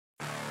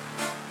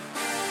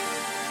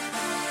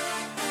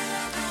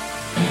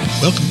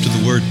Welcome to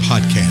the Word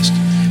Podcast.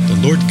 The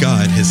Lord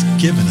God has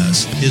given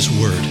us His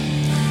Word.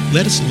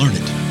 Let us learn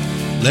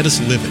it. Let us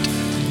live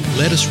it.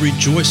 Let us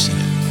rejoice in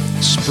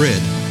it.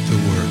 Spread the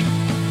Word.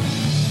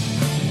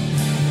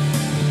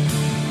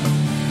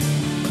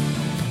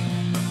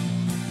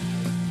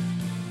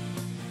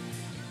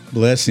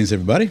 Blessings,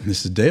 everybody.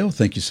 This is Dale.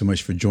 Thank you so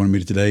much for joining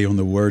me today on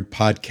the Word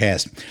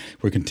Podcast.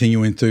 We're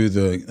continuing through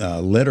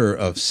the letter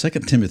of 2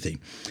 Timothy.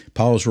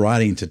 Paul's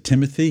writing to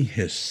Timothy,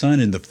 his son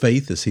in the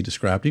faith, as he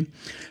described him.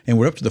 And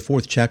we're up to the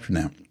 4th chapter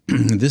now.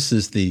 This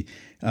is the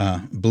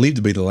believed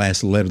to be the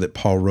last letter that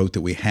Paul wrote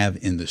that we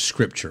have in the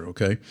Scripture,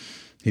 okay?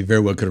 He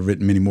very well could have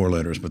written many more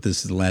letters, but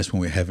this is the last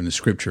one we have in the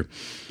Scripture.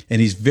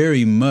 And he's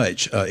very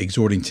much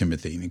exhorting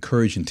Timothy and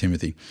encouraging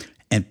Timothy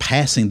and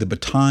passing the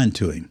baton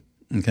to him.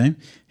 Okay,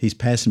 he's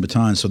passing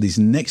baton. So these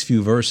next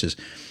few verses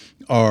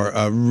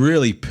are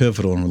really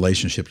pivotal in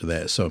relationship to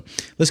that. So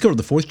let's go to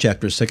the 4th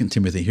chapter of 2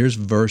 Timothy. Here's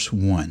verse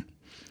 1.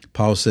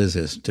 Paul says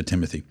this to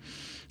Timothy: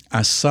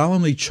 I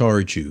solemnly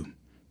charge you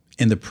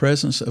in the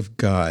presence of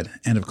God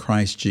and of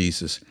Christ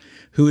Jesus,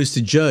 who is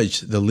to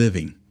judge the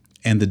living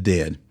and the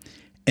dead,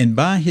 and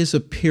by his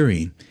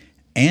appearing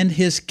and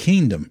his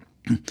kingdom.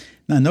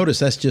 Now notice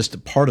that's just a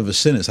part of a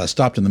sentence. I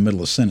stopped in the middle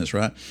of a sentence,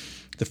 right?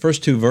 The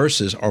first two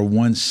verses are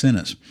one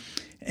sentence.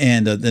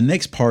 And the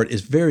next part is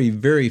very,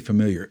 very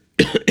familiar.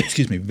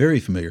 Excuse me, very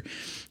familiar.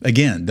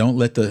 Again, don't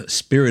let the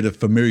spirit of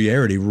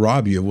familiarity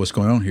rob you of what's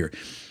going on here.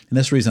 And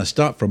that's the reason I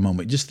stopped for a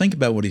moment. Just think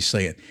about what he's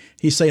saying.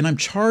 He's saying, I'm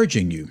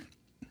charging you.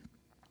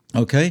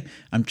 Okay?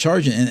 I'm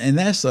charging. And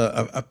that's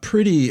a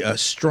pretty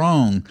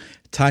strong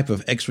type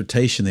of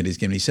exhortation that he's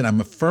giving. He said,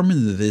 I'm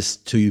affirming this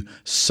to you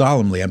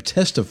solemnly. I'm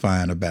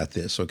testifying about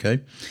this,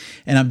 okay?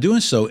 And I'm doing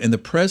so in the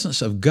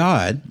presence of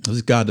God, this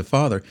is God the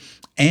Father,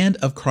 and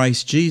of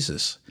Christ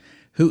Jesus,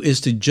 who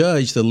is to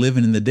judge the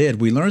living and the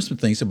dead. We learn some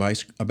things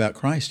about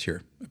Christ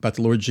here, about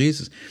the Lord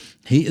Jesus.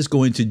 He is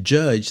going to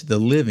judge the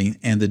living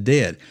and the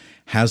dead.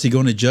 How's he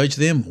going to judge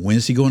them? When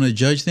is he going to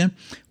judge them?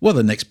 Well,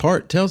 the next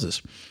part tells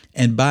us,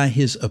 and by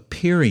his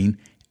appearing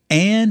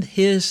and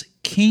his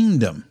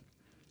kingdom.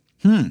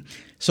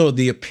 So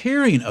the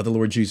appearing of the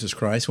Lord Jesus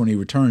Christ when he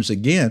returns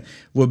again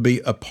will be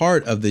a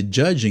part of the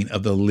judging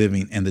of the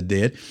living and the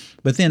dead,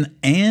 but then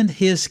and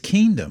his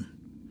kingdom.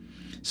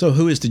 So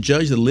who is to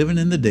judge the living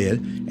and the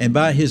dead, and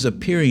by his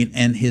appearing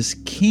and his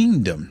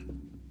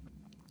kingdom.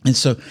 And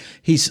so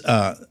he's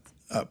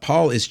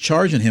Paul is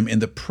charging him in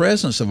the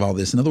presence of all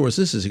this. In other words,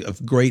 this is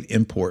of great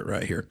import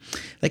right here.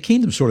 That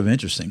kingdom's sort of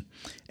interesting.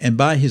 And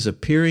by his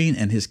appearing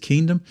and his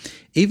kingdom,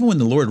 even when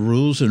the Lord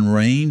rules and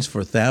reigns for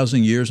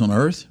 1,000 years on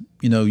earth,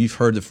 you know, you've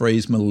heard the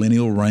phrase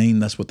millennial reign,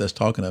 that's what that's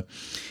talking of,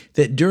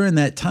 that during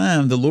that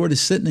time, the Lord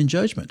is sitting in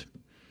judgment.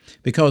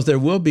 Because there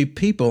will be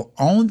people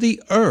on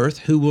the earth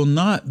who will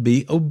not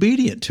be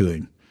obedient to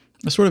him.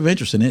 That's sort of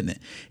interesting, isn't it?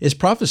 It's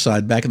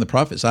prophesied back in the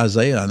prophets.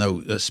 Isaiah, I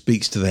know,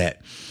 speaks to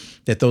that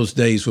those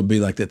days will be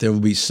like that. There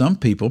will be some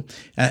people.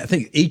 I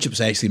think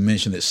Egypt's actually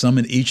mentioned that some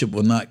in Egypt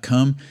will not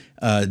come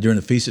during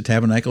the Feast of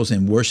Tabernacles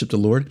and worship the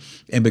Lord.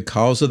 And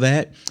because of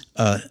that,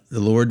 the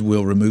Lord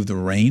will remove the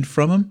rain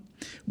from them.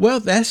 Well,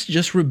 that's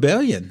just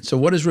rebellion. So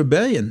what is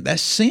rebellion?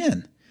 That's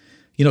sin.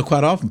 You know,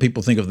 quite often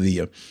people think of the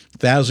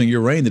 1,000-year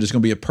reign, that it's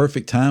going to be a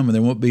perfect time and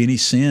there won't be any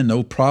sin,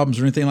 no problems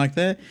or anything like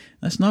that.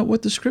 That's not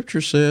what the Scripture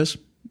says,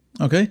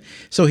 okay?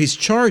 So he's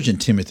charging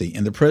Timothy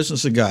in the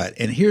presence of God.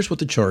 And here's what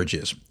the charge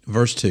is.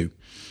 Verse 2,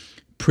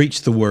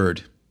 preach the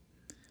word.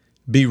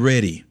 Be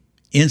ready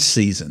in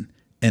season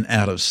and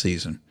out of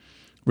season.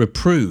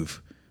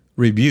 Reprove,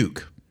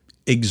 rebuke,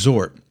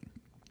 exhort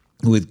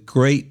with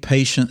great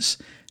patience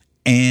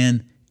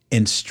and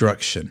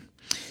instruction.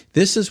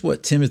 This is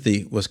what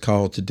Timothy was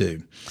called to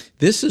do.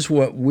 This is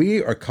what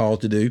we are called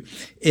to do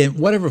in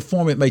whatever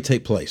form it may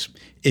take place.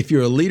 If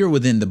you're a leader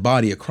within the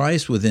body of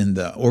Christ, within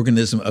the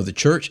organism of the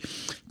church,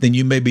 then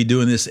you may be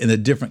doing this in a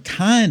different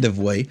kind of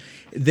way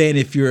than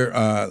if you're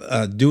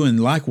doing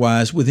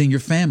likewise within your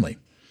family.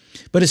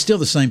 But it's still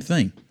the same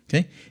thing,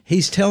 okay?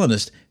 He's telling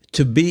us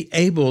to be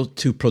able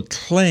to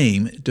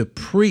proclaim, to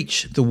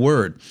preach the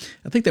word.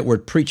 I think that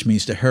word preach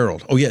means to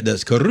herald. Oh, yeah, it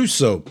does.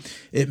 Caruso.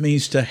 It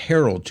means to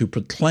herald, to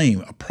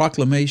proclaim, a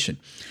proclamation.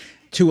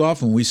 Too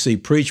often we see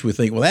preach, we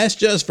think, well, that's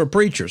just for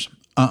preachers.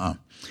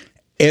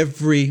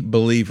 Every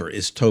believer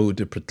is told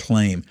to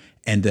proclaim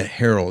and to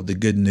herald the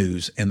good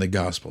news and the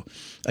gospel.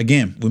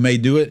 Again, we may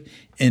do it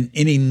in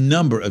any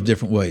number of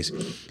different ways,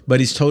 but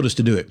he's told us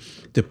to do it,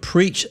 to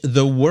preach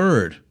the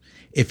word.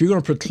 If you're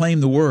going to proclaim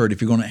the word,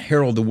 if you're going to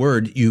herald the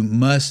word, you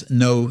must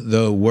know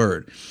the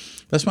word.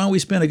 That's why we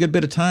spend a good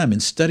bit of time in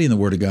studying the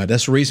word of God.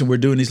 That's the reason we're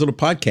doing these little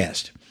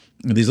podcasts,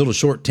 these little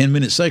short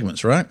 10-minute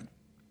segments, right?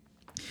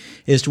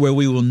 Is to where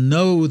we will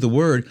know the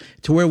word,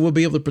 to where we'll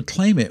be able to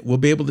proclaim it. We'll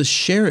be able to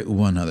share it with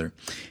one another.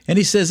 And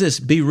he says this,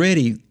 be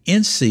ready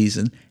in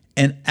season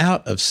and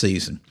out of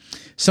season.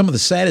 Some of the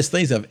saddest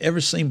things I've ever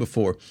seen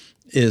before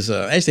is,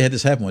 I actually had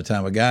this happen one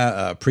time.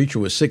 A preacher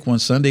was sick one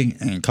Sunday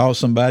and called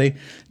somebody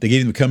to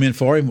get him to come in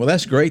for him. Well,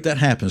 that's great. That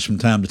happens from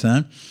time to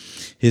time.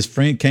 His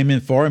friend came in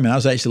for him, and I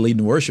was actually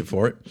leading worship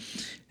for it.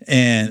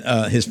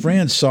 And his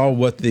friend saw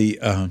what the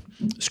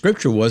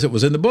scripture was. It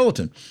was in the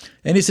bulletin.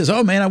 And he says,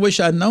 oh, man, I wish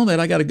I'd known that.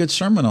 I got a good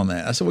sermon on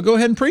that. I said, well, go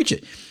ahead and preach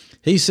it.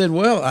 He said,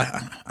 well,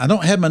 I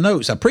don't have my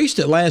notes. I preached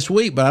it last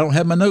week, but I don't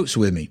have my notes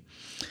with me.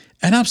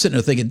 And I'm sitting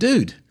there thinking,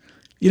 dude,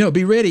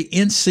 be ready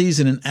in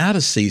season and out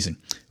of season.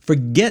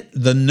 Forget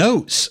the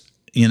notes,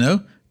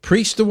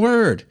 preach the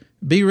word.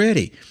 Be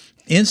ready.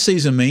 In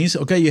season means,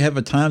 okay, you have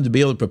a time to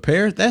be able to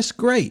prepare. That's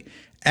great.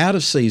 Out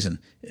of season,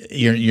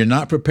 you're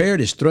not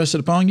prepared. It's thrusted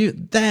upon you.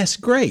 That's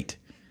great.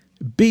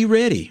 Be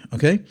ready,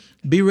 okay?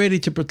 Be ready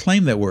to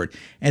proclaim that word.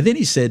 And then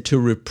he said to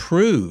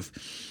reprove.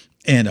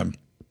 And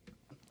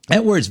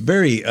that word's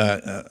very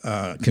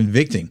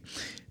convicting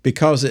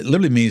because it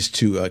literally means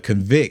to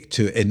convict,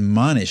 to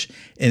admonish.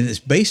 And it's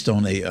based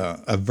on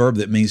a verb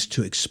that means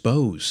to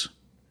expose.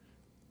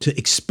 To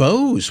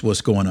expose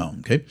what's going on,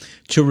 okay?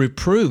 To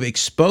reprove,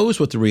 expose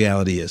what the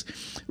reality is.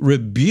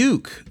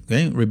 Rebuke,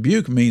 okay?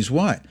 Rebuke means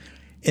what?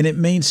 And it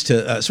means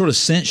to sort of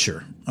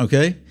censure,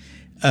 okay?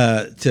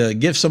 To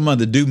give someone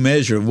the due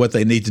measure of what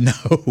they need to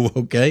know,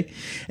 okay?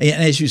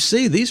 And as you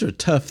see, these are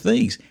tough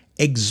things.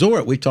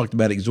 Exhort, we've talked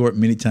about exhort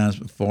many times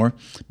before.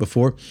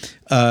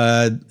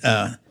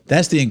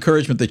 That's the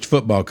encouragement that your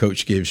football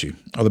coach gives you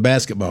or the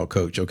basketball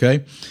coach,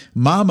 okay?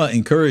 Mama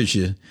encourages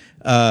you.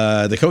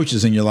 The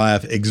coaches in your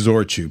life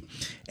exhort you.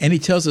 And he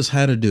tells us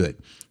how to do it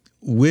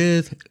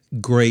with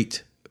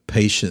great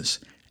patience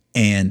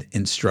and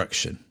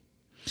instruction.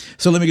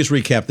 So let me just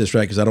recap this,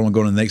 right? Because I don't want to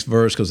go to the next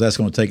verse because that's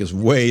going to take us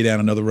way down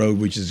another road,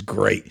 which is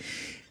great.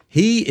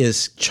 He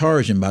is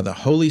charging by the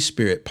Holy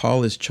Spirit.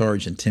 Paul is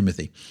charging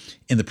Timothy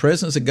in the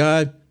presence of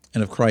God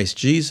and of Christ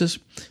Jesus,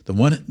 the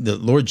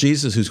Lord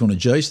Jesus who's going to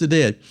judge the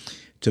dead,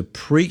 to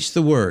preach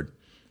the word.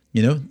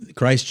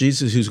 Christ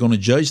Jesus who's going to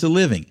judge the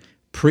living.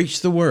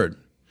 Preach the word.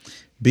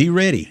 Be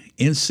ready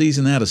in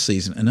season, out of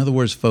season. In other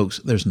words, folks,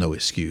 there's no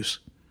excuse.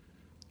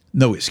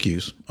 No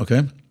excuse,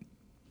 okay?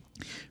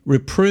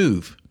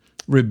 Reprove,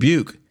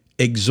 rebuke,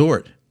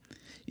 exhort,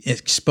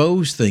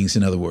 expose things,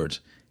 in other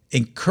words.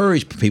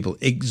 Encourage people,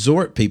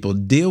 exhort people,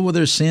 deal with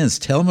their sins,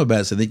 tell them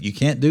about it so that you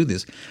can't do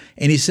this.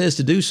 And he says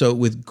to do so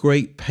with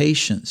great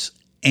patience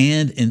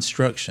and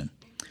instruction.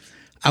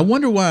 I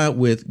wonder why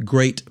with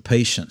great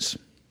patience.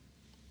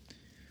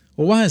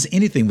 Well, why is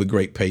anything with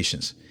great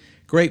patience?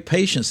 Great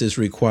patience is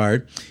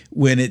required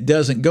when it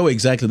doesn't go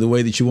exactly the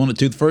way that you want it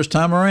to the first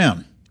time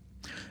around.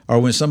 Or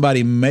when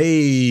somebody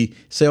may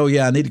say, oh,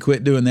 yeah, I need to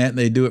quit doing that, and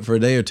they do it for a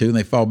day or two, and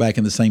they fall back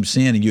in the same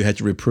sin, and you have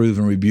to reprove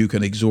and rebuke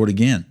and exhort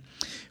again.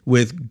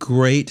 With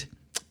great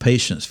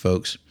patience,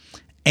 folks,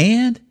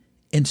 and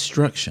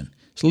instruction.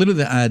 It's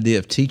literally the idea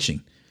of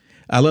teaching.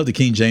 I love the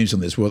King James on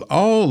this, with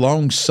all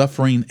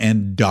long-suffering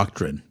and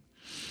doctrine.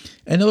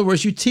 In other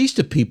words, you teach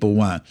the people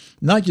why.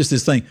 Not just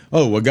this thing,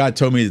 oh, well, God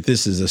told me that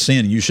this is a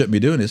sin and you shouldn't be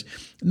doing this.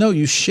 No,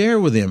 you share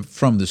with them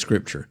from the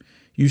Scripture.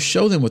 You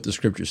show them what the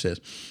Scripture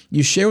says.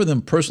 You share with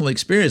them personal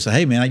experience.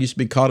 Hey, man, I used to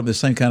be caught up in the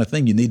same kind of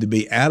thing. You need to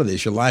be out of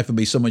this. Your life would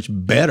be so much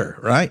better,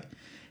 right?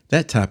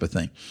 That type of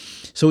thing.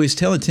 So he's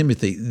telling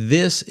Timothy,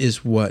 this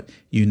is what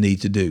you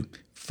need to do.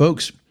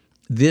 Folks,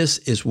 this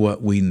is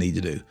what we need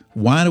to do.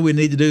 Why do we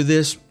need to do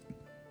this?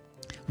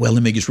 Well,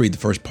 let me just read the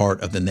first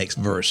part of the next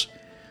verse.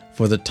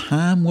 For the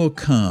time will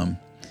come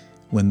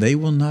when they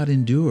will not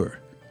endure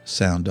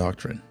sound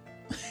doctrine.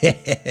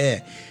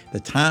 The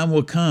time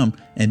will come,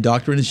 and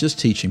doctrine is just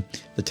teaching.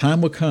 The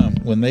time will come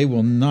when they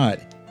will not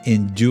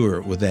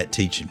endure with that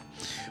teaching.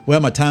 Well,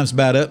 my time's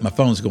about up. My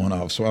phone's going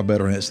off, so I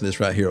better answer this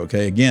right here,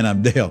 okay? Again,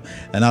 I'm Dale,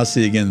 and I'll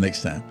see you again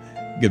next time.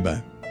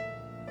 Goodbye.